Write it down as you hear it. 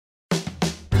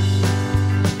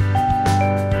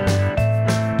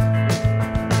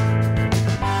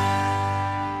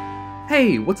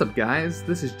Hey, what's up guys?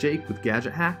 This is Jake with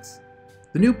Gadget Hacks.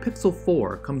 The new Pixel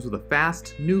 4 comes with a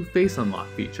fast, new Face Unlock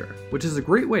feature, which is a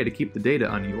great way to keep the data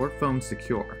on your phone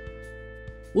secure.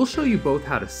 We'll show you both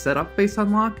how to set up Face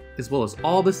Unlock, as well as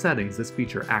all the settings this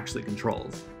feature actually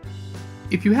controls.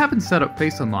 If you haven't set up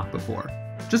Face Unlock before,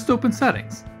 just open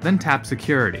Settings, then tap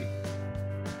Security.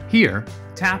 Here,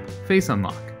 tap Face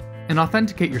Unlock, and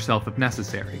authenticate yourself if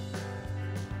necessary.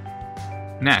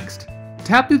 Next,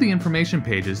 tap through the information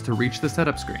pages to reach the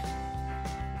setup screen.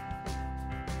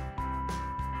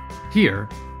 Here,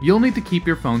 you'll need to keep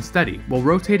your phone steady while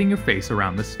rotating your face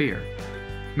around the sphere.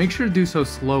 Make sure to do so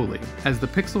slowly, as the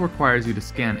Pixel requires you to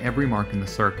scan every mark in the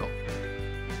circle.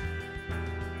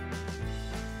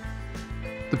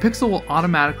 The Pixel will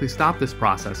automatically stop this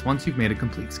process once you've made a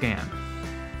complete scan.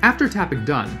 After tapping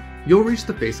Done, you'll reach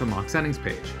the Face Unlock settings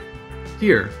page.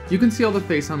 Here, you can see all the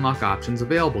Face Unlock options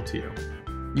available to you.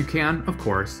 You can, of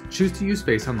course, choose to use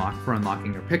Face Unlock for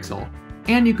unlocking your Pixel,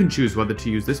 and you can choose whether to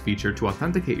use this feature to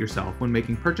authenticate yourself when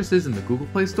making purchases in the Google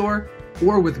Play Store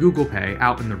or with Google Pay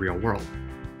out in the real world.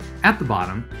 At the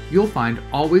bottom, you'll find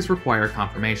Always Require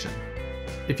Confirmation.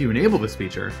 If you enable this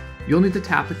feature, you'll need to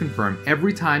tap to confirm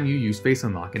every time you use Face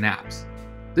Unlock in apps.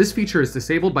 This feature is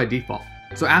disabled by default,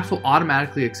 so apps will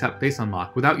automatically accept Face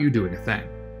Unlock without you doing a thing.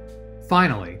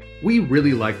 Finally, we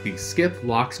really like the Skip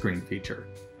Lock Screen feature.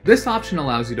 This option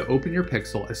allows you to open your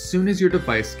Pixel as soon as your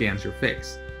device scans your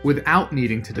face, without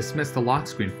needing to dismiss the lock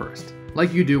screen first,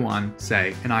 like you do on,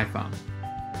 say, an iPhone.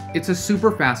 It's a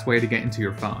super fast way to get into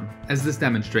your phone, as this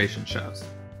demonstration shows.